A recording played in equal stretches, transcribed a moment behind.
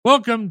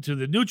Welcome to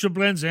the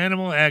NutriBlends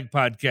Animal Ag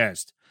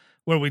Podcast,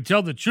 where we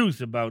tell the truth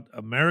about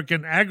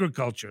American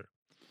agriculture.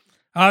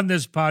 On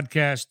this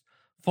podcast,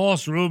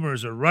 false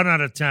rumors are run out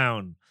of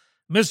town,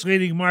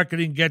 misleading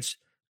marketing gets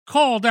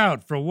called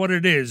out for what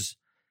it is,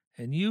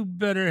 and you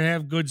better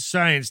have good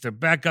science to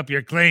back up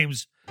your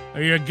claims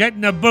or you're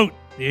getting a boot.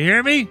 You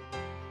hear me?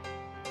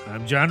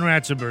 I'm John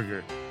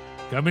Ratzenberger,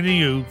 coming to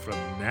you from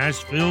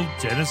Nashville,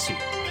 Tennessee.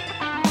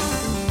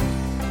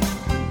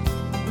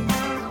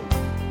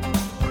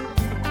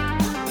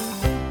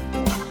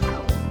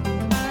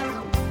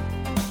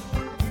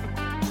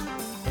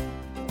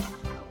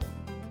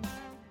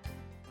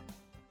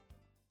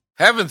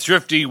 Having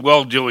thrifty,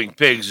 well-doing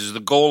pigs is the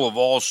goal of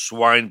all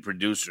swine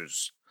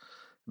producers.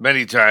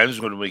 Many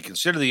times when we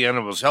consider the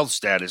animal's health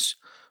status,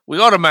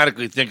 we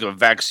automatically think of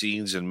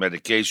vaccines and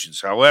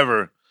medications.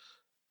 However,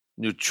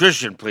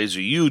 nutrition plays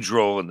a huge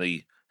role in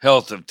the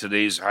health of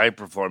today's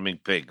high-performing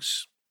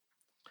pigs.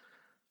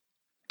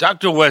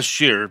 Dr. Wes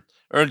Shear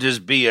earned his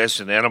BS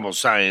in animal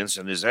science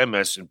and his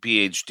MS and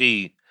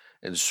PhD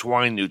in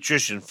swine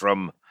nutrition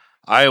from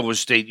Iowa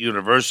State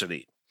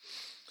University.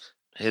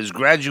 His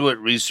graduate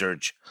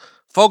research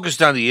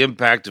focused on the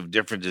impact of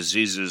different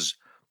diseases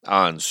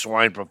on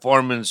swine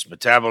performance,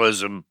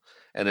 metabolism,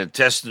 and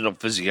intestinal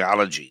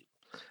physiology,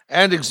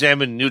 and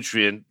examined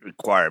nutrient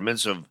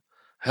requirements of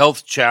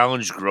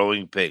health-challenged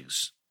growing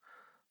pigs.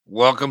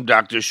 Welcome,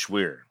 Dr.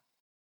 Shear.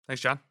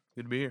 Thanks, John.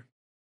 Good to be here.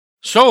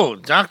 So,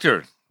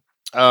 Doctor,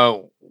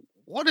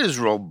 what is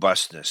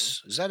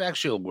robustness? Is that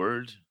actually a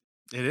word?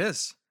 It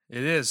is.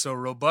 So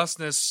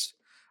robustness,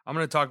 I'm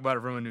going to talk about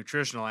it from a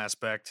nutritional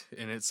aspect,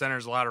 and it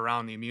centers a lot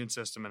around the immune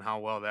system and how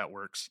well that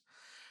works.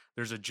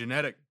 There's a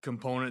genetic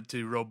component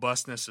to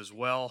robustness as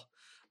well.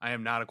 I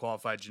am not a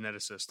qualified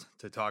geneticist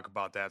to talk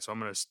about that, so I'm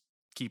going to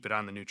keep it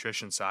on the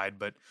nutrition side.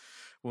 But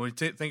when we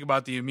think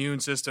about the immune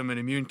system and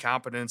immune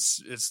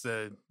competence, it's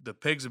the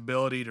pig's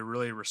ability to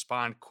really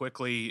respond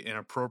quickly and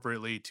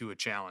appropriately to a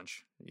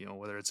challenge. You know,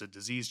 whether it's a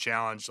disease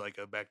challenge like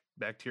a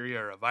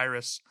bacteria or a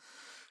virus,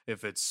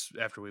 if it's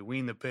after we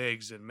wean the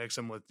pigs and mix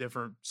them with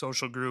different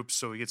social groups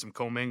so we get some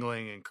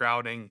commingling and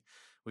crowding,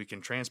 we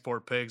can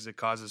transport pigs that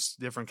causes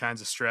different kinds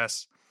of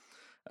stress.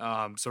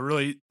 So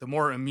really, the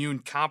more immune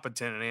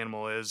competent an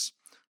animal is,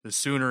 the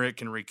sooner it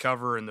can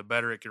recover and the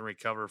better it can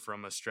recover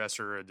from a stress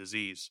or a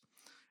disease.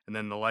 And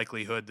then the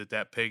likelihood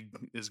that pig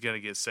is going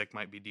to get sick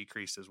might be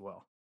decreased as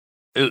well.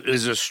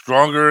 Is a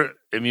stronger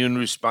immune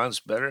response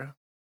better?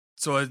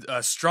 So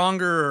a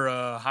stronger or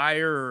a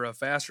higher or a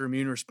faster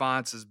immune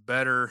response is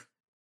better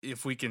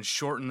if we can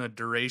shorten the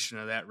duration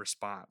of that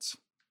response.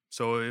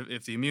 So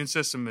if the immune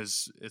system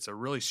it's a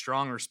really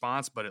strong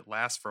response, but it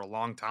lasts for a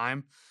long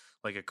time,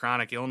 like a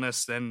chronic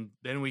illness, then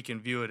we can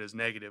view it as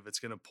negative. It's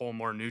going to pull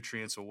more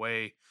nutrients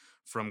away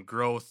from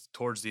growth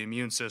towards the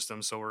immune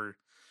system. So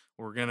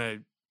we're going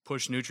to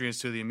push nutrients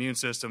to the immune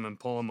system and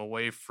pull them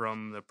away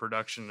from the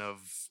production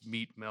of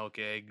meat, milk,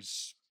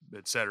 eggs,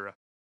 etc.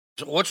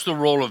 So what's the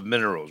role of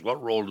minerals?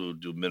 What role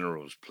do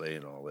minerals play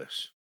in all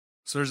this?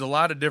 So there's a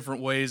lot of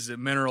different ways that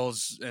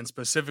minerals, and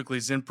specifically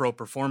Zinpro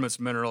Performance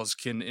minerals,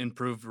 can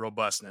improve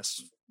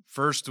robustness.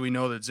 First, we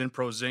know that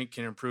Zinpro Zinc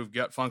can improve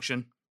gut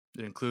function.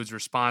 It includes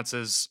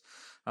responses.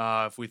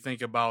 If we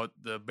think about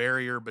the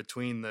barrier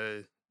between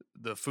the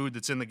food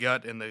that's in the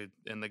gut and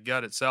the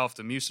gut itself,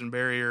 the mucin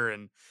barrier,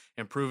 and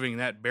improving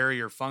that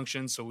barrier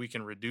function so we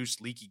can reduce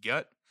leaky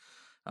gut.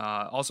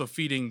 Also,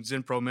 feeding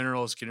Zinpro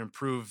minerals can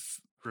improve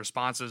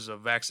responses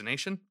of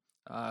vaccination,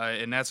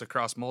 and that's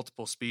across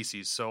multiple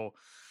species. So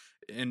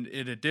in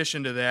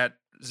addition to that,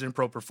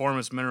 Zinpro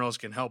Performance minerals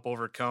can help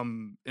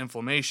overcome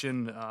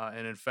inflammation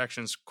and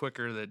infections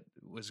quicker, that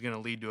was going to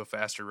lead to a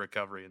faster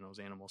recovery in those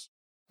animals.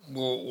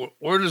 Well,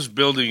 where does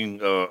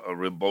building a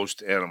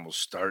robust animal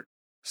start?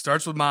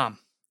 Starts with mom.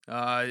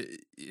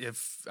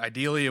 If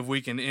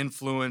we can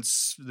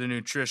influence the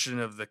nutrition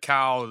of the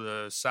cow,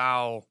 the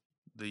sow,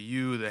 the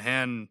ewe, the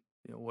hen,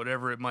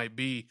 whatever it might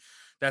be,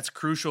 that's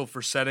crucial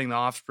for setting the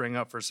offspring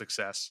up for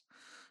success.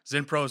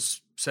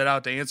 Zinpro's set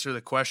out to answer the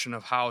question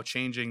of how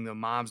changing the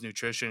mom's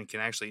nutrition can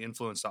actually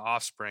influence the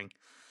offspring.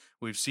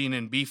 We've seen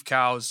in beef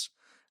cows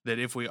that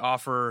if we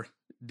offer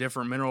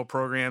different mineral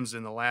programs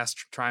in the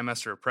last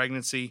trimester of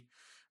pregnancy,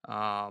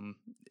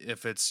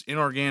 if it's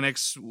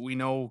inorganics, we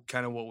know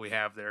kind of what we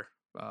have there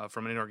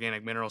from an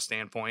inorganic mineral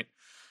standpoint.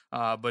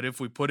 But if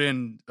we put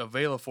in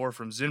Avelafor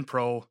from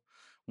Zinpro,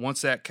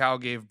 once that cow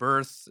gave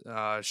birth,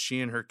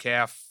 she and her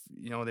calf,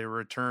 they were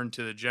returned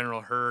to the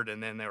general herd,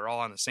 and then they were all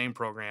on the same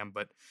program.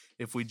 But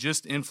if we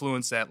just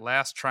influence that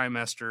last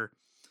trimester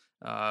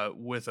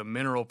with a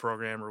mineral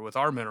program, or with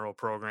our mineral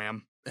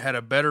program, had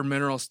a better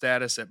mineral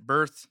status at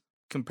birth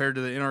compared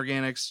to the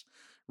inorganics,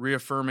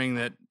 reaffirming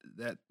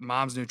that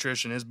mom's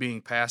nutrition is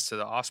being passed to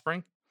the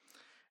offspring.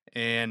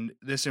 And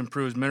this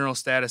improves mineral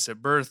status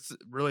at birth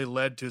really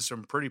led to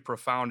some pretty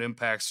profound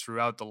impacts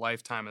throughout the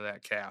lifetime of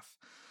that calf.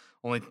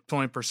 Only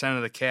 20%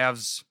 of the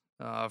calves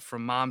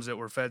from moms that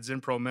were fed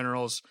Zinpro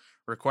minerals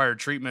required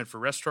treatment for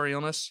respiratory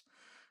illness.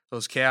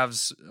 those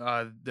calves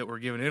that were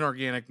given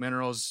inorganic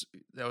minerals,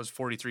 that was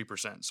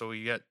 43%. So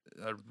we get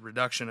a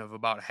reduction of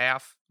about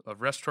half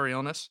of respiratory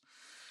illness.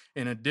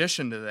 In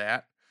addition to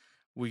that,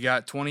 we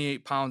got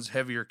 28 pounds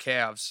heavier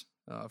calves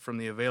from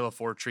the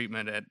Avelafor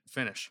treatment at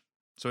finish.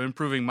 So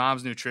improving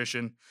mom's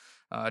nutrition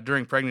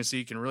during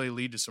pregnancy can really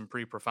lead to some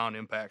pretty profound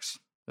impacts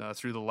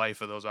through the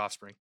life of those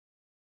offspring.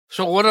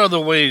 So what other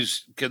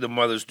ways can the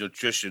mother's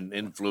nutrition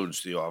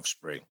influence the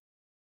offspring?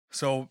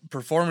 So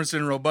performance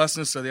and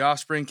robustness of the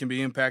offspring can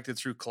be impacted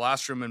through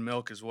colostrum and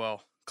milk as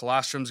well.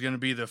 Colostrum is going to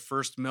be the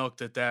first milk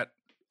that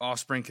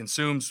offspring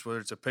consumes, whether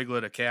it's a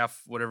piglet, a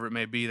calf, whatever it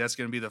may be. That's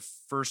going to be the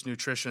first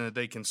nutrition that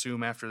they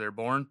consume after they're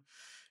born.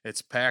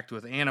 It's packed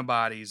with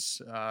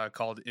antibodies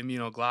called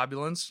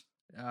immunoglobulins.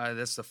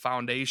 That's the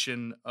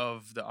foundation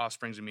of the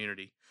offspring's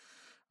immunity.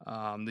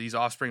 These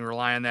offspring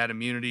rely on that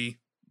immunity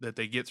that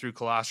they get through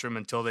colostrum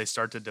until they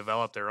start to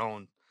develop their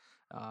own.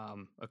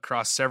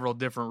 Across several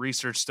different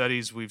research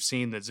studies, we've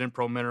seen that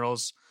Zinpro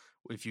minerals,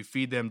 if you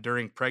feed them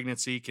during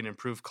pregnancy, can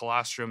improve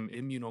colostrum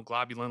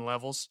immunoglobulin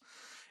levels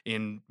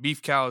in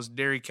beef cows,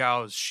 dairy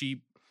cows,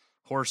 sheep,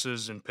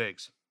 horses, and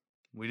pigs.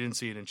 We didn't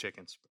see it in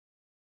chickens.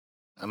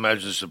 I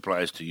imagine this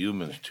applies to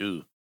humans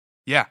too.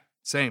 Yeah,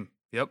 same.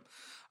 Yep.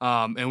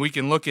 And we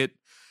can look at,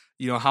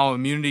 how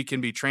immunity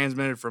can be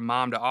transmitted from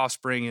mom to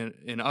offspring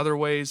in other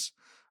ways.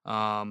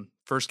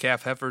 First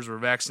calf heifers were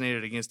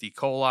vaccinated against E.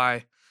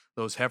 coli.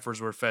 Those heifers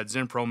were fed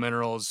Zinpro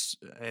minerals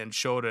and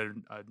showed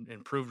an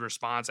improved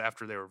response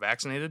after they were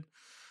vaccinated.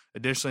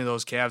 Additionally,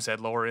 those calves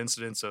had lower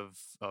incidence of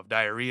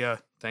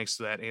diarrhea thanks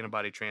to that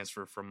antibody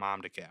transfer from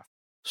mom to calf.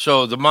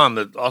 So the mom,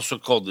 that also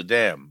called the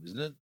dam, isn't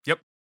it?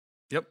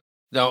 Yep.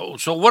 Now,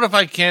 so what if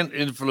I can't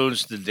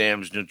influence the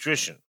dam's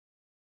nutrition?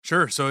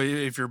 Sure. So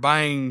if you're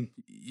buying,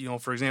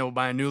 for example,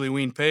 buying newly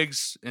weaned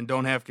pigs and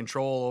don't have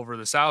control over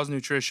the sow's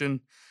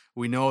nutrition,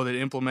 we know that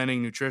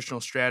implementing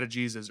nutritional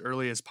strategies as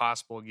early as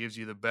possible gives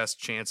you the best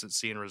chance at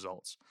seeing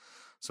results.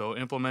 So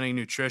implementing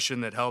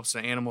nutrition that helps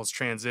the animals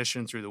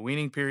transition through the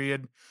weaning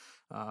period.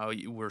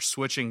 We're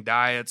switching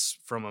diets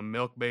from a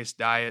milk-based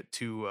diet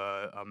to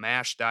a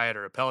mash diet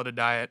or a pelleted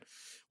diet.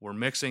 We're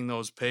mixing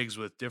those pigs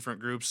with different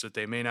groups that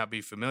they may not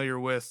be familiar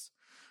with.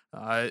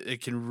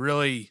 It can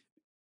really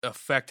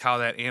affect how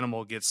that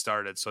animal gets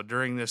started. So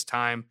during this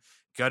time,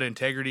 gut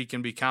integrity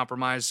can be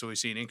compromised. So we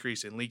see an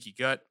increase in leaky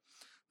gut.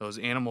 Those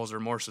animals are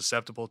more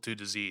susceptible to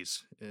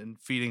disease. And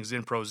feeding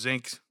Zinpro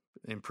Zinc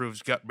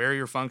improves gut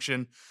barrier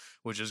function,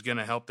 which is going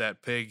to help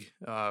that pig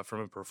from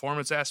a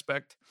performance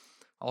aspect.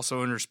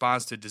 Also, in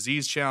response to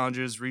disease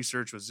challenges,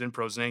 research with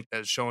Zinpro Zinc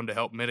has shown to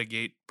help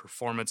mitigate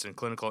performance and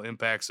clinical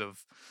impacts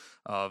of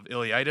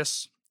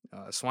ileitis,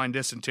 swine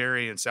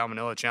dysentery, and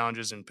salmonella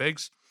challenges in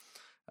pigs.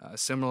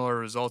 Similar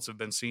results have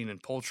been seen in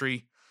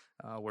poultry,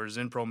 where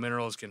Zinpro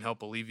minerals can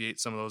help alleviate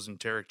some of those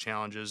enteric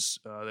challenges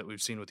that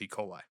we've seen with E.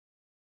 coli.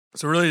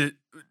 So really,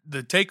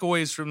 the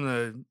takeaways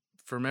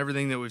from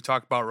everything that we've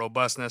talked about,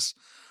 robustness,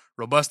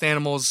 robust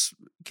animals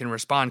can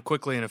respond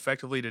quickly and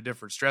effectively to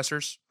different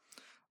stressors.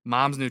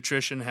 Mom's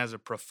nutrition has a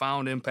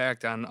profound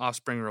impact on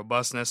offspring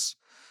robustness.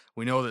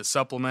 We know that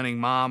supplementing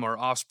mom or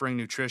offspring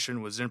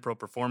nutrition with Zinpro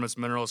Performance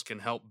Minerals can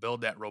help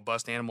build that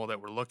robust animal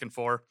that we're looking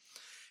for.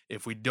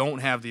 If we don't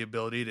have the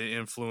ability to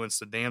influence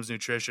the dam's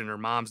nutrition or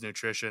mom's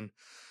nutrition,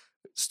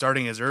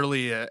 starting as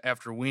early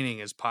after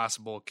weaning as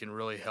possible can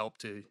really help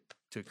to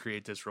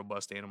create this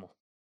robust animal.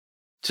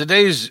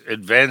 Today's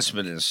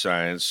advancement in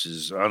science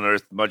has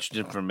unearthed much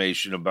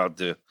information about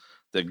the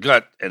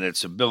gut and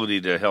its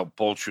ability to help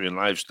poultry and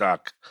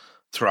livestock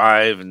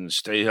thrive and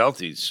stay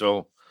healthy.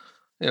 So,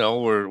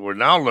 we're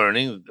now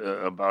learning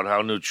about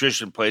how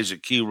nutrition plays a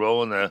key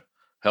role in the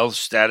health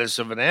status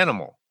of an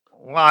animal.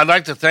 Well, I'd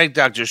like to thank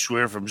Dr.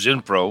 Schwer from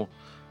Zinpro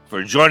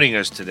for joining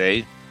us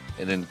today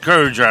and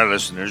encourage our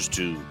listeners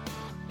to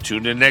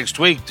tune in next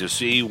week to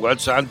see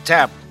what's on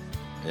tap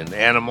in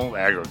animal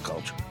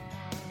agriculture.